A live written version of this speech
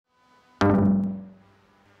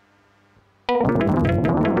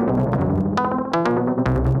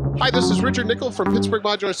Hi, this is Richard Nickel from Pittsburgh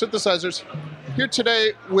Modular Synthesizers, here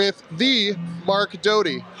today with the Marc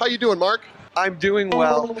Doty. How you doing, Marc? I'm doing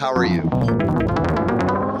well. How are you?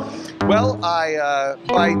 Well,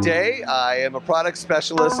 by day, I am a product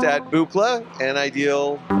specialist at Buchla, and I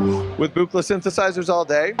deal with Buchla synthesizers all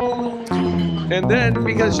day. And then,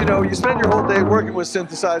 because you spend your whole day working with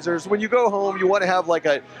synthesizers, when you go home, you want to have like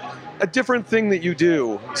a different thing that you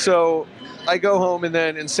do. So I go home, and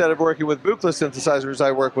then instead of working with Buchla synthesizers,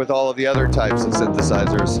 I work with all of the other types of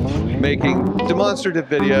synthesizers, making demonstrative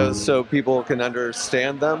videos so people can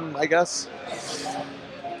understand them, I guess.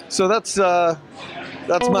 So that's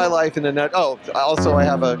my life in a nut. Oh, also I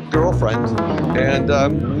have a girlfriend, and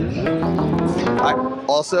I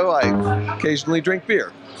occasionally drink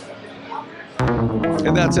beer,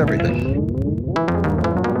 and that's everything.